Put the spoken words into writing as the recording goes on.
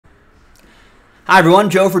Hi everyone,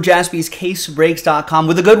 Joe for JaspysCaseBreaks.com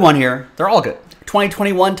with a good one here. They're all good.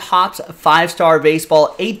 2021 Topps 5-Star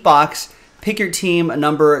Baseball 8-box. Pick your team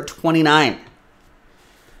number 29.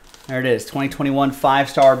 There it is, 2021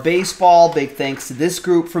 5-Star Baseball. Big thanks to this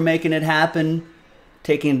group for making it happen.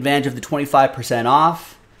 Taking advantage of the 25%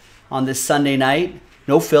 off on this Sunday night.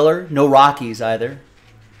 No filler, no Rockies either.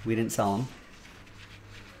 We didn't sell them.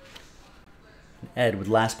 Ed with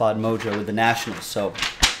Last Spot Mojo with the Nationals. So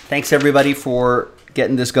thanks everybody for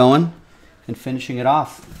getting this going and finishing it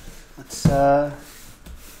off. Let's see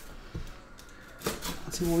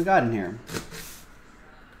what we got in here.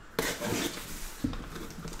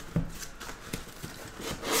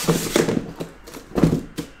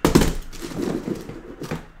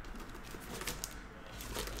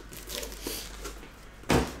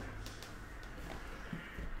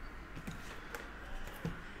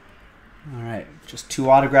 All right, just 2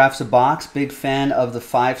 autographs a box. Big fan of the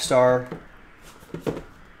 5-star.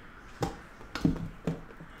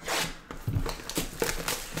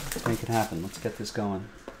 Let's make it happen. Let's get this going.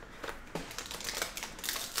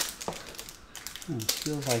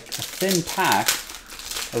 Feels like a thin pack.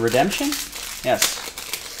 A redemption?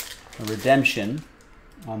 Yes, a redemption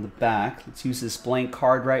on the back. Let's use this blank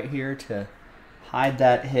card right here to hide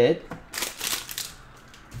that hit.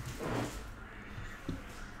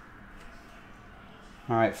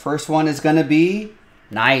 All right, first one is going to be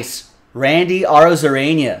nice. Randy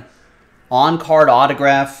Arozarena, on-card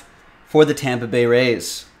autograph for the Tampa Bay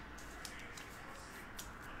Rays.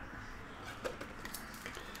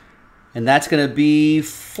 And that's going to be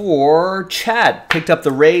for Chad. Picked up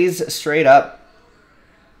the Rays straight up.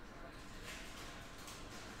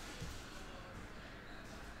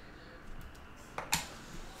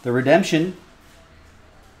 The redemption.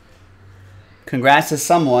 Congrats to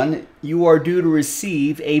someone. You are due to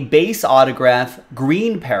receive a base autograph,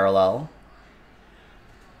 green parallel.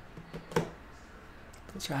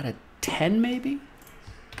 Those are out of 10 maybe?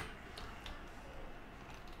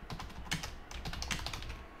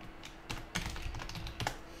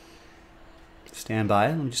 Stand by.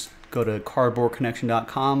 Let me just go to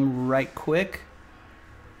cardboardconnection.com right quick.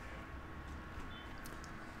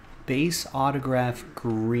 Base autograph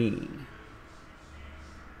green.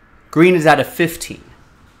 Green is out of 15.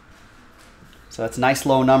 So that's a nice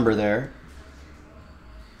low number there.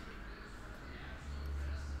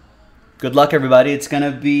 Good luck, everybody. It's going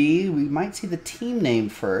to be, we might see the team name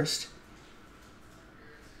first.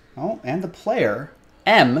 Oh, and the player.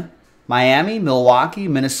 M, Miami, Milwaukee,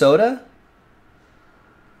 Minnesota.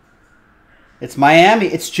 It's Miami.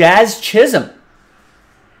 It's Jazz Chisholm.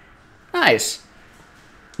 Nice.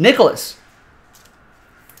 Nicholas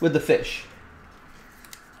with the fish.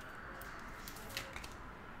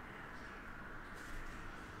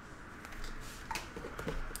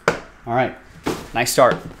 All right, nice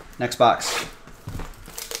start. Next box.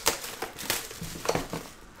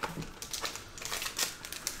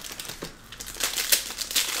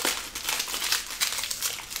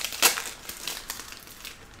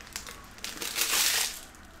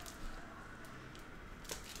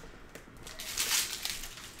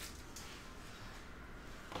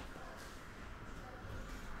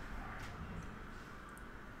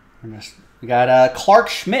 We got Clark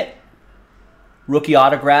Schmidt. Rookie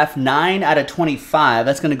autograph, 9 out of 25.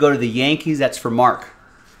 That's going to go to the Yankees. That's for Mark.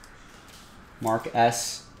 Mark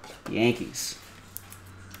S. Yankees.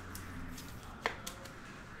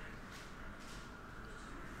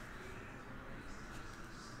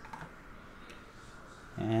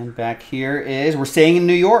 And back here is, we're staying in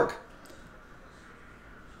New York.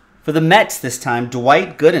 For the Mets this time,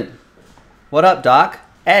 Dwight Gooden. What up, Doc?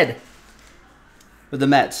 Ed with the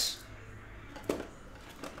Mets.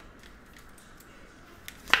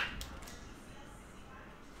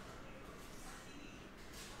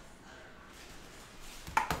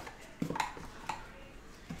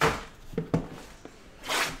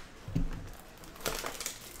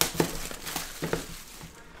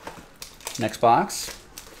 Next box.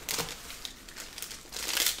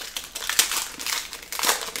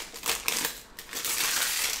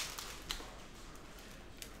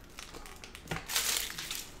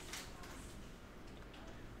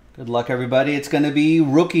 Good luck, everybody. It's going to be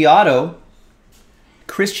rookie auto,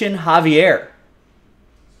 Christian Javier.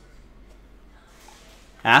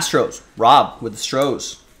 Astros, Rob with the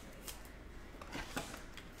Stros.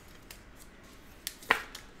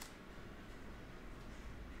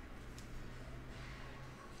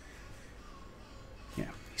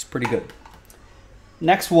 Pretty good.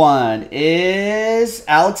 Next one is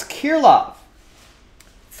Alex Kirilloff.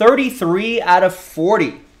 33 out of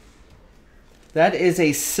 40. That is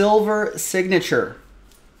a silver signature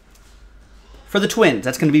for the Twins.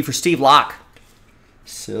 That's going to be for Steve Locke.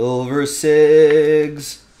 Silver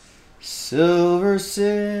Sigs. Silver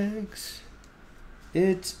Sigs.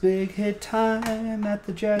 It's big hit time at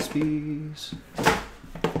the Jaspys.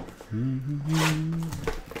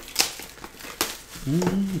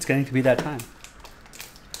 It's getting to be that time.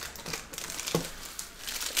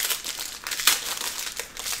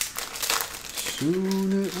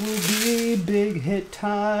 Soon it will be big hit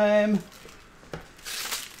time.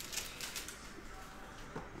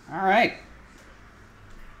 All right.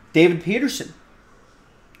 David Peterson.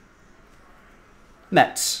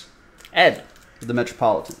 Mets. Ed of the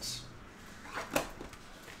Metropolitans.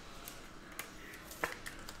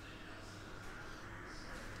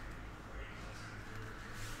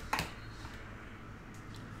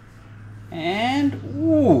 And,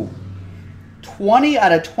 ooh, 20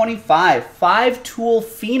 out of 25. 5-tool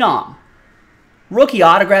phenom. Rookie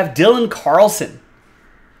autograph, Dylan Carlson.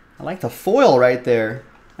 I like the foil right there.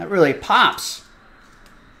 That really pops.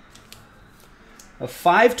 A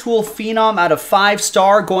 5-tool phenom out of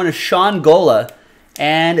 5-star going to Sean Gola.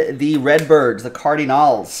 And the Redbirds, the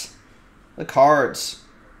Cardinals. The Cards.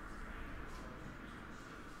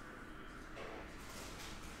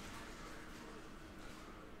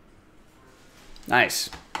 Nice.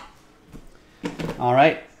 All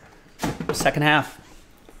right. Second half.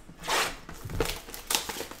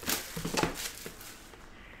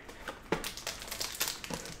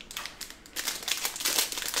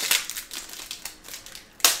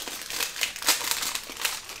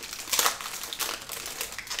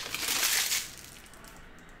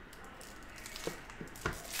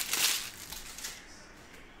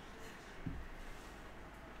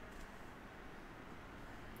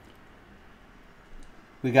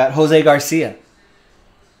 We got Jose Garcia.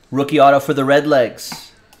 Rookie auto for the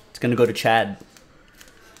Redlegs. It's going to go to Chad.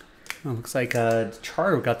 Oh, looks like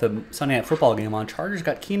Charter got the Sunday Night Football game on. Chargers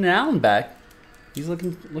got Keenan Allen back. He's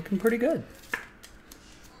looking pretty good.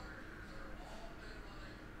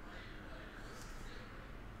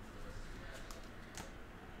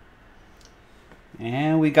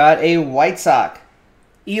 And we got a White Sox.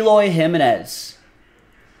 Eloy Jimenez.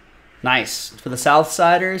 Nice. For the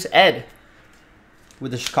Southsiders, Ed with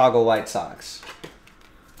the Chicago White Sox.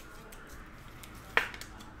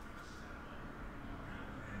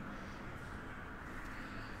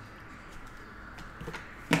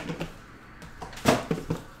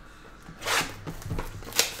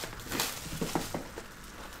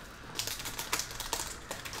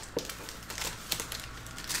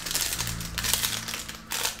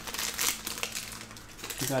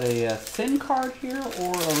 We got a thin card here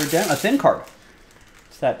or a thin card.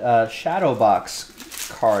 It's that shadow box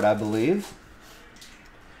card, I believe.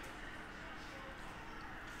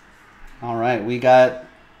 All right, we got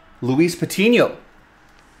Luis Patino.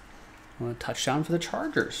 A touchdown for the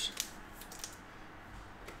Chargers.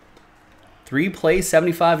 3 plays,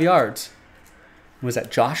 75 yards. Was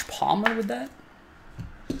that Josh Palmer with that?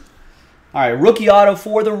 All right, rookie auto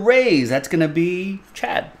for the Rays. That's going to be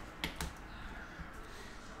Chad.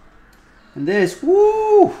 And this,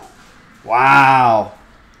 woo! Wow.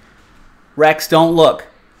 Rex, don't look.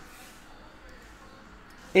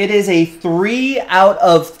 It is a 3 out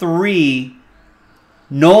of 3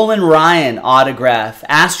 Nolan Ryan autograph,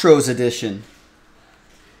 Astros edition.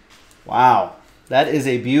 Wow, that is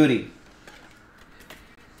a beauty.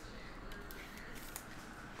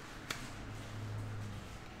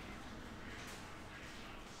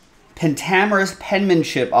 Pentamerous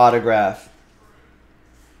penmanship autograph.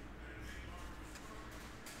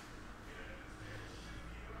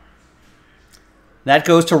 That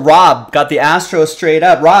goes to Rob. Got the Astros straight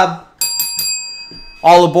up. Rob,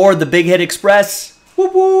 all aboard the Big Hit Express.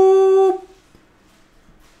 Whoop, whoop.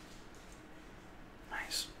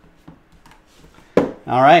 Nice.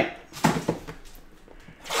 All right.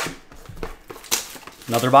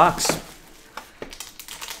 Another box.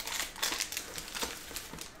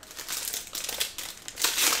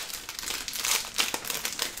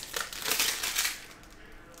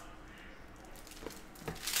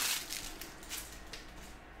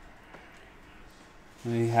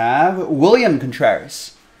 We have William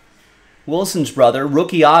Contreras, Wilson's brother,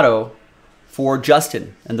 rookie auto for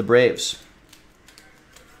Justin and the Braves.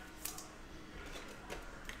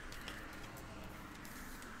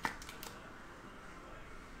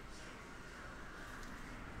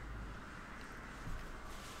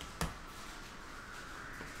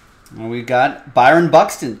 And we got Byron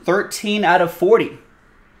Buxton, 13 out of 40.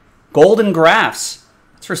 Golden Graphs.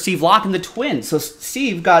 That's for Steve Locke and the Twins. So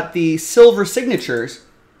Steve got the silver signatures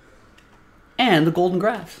and the golden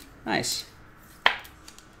graph. Nice.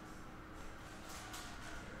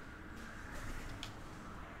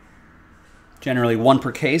 Generally 1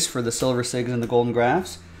 per case for the Silver Sigs and the Golden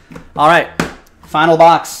Graphs. All right, final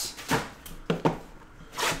box.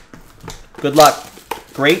 Good luck.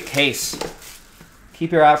 Great case.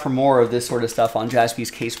 Keep your eye out for more of this sort of stuff on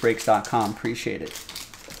jaspyscasebreaks.com. Appreciate it.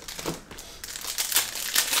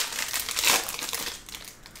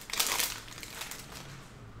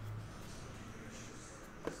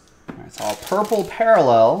 All right, it's all purple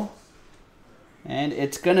parallel. And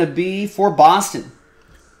it's going to be for Boston.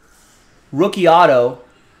 Rookie auto,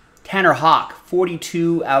 Tanner Houck,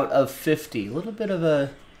 42 out of 50. A little bit of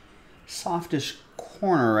a softish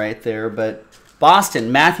corner right there, but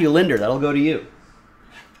Boston, Matthew Linder, that'll go to you.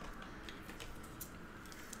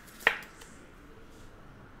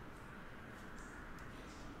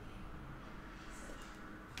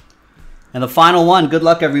 And the final one, good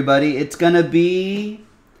luck everybody. It's going to be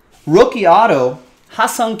rookie auto,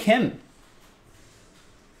 Ha-Seong Kim.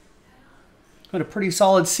 Had a pretty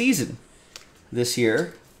solid season this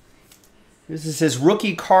year. This is his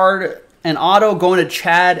rookie card and auto going to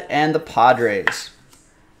Chad and the Padres.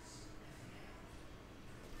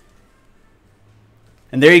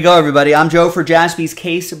 And there you go, everybody. I'm Joe for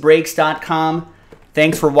jaspyscasebreaks.com.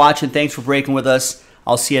 Thanks for watching. Thanks for breaking with us.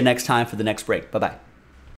 I'll see you next time for the next break. Bye-bye.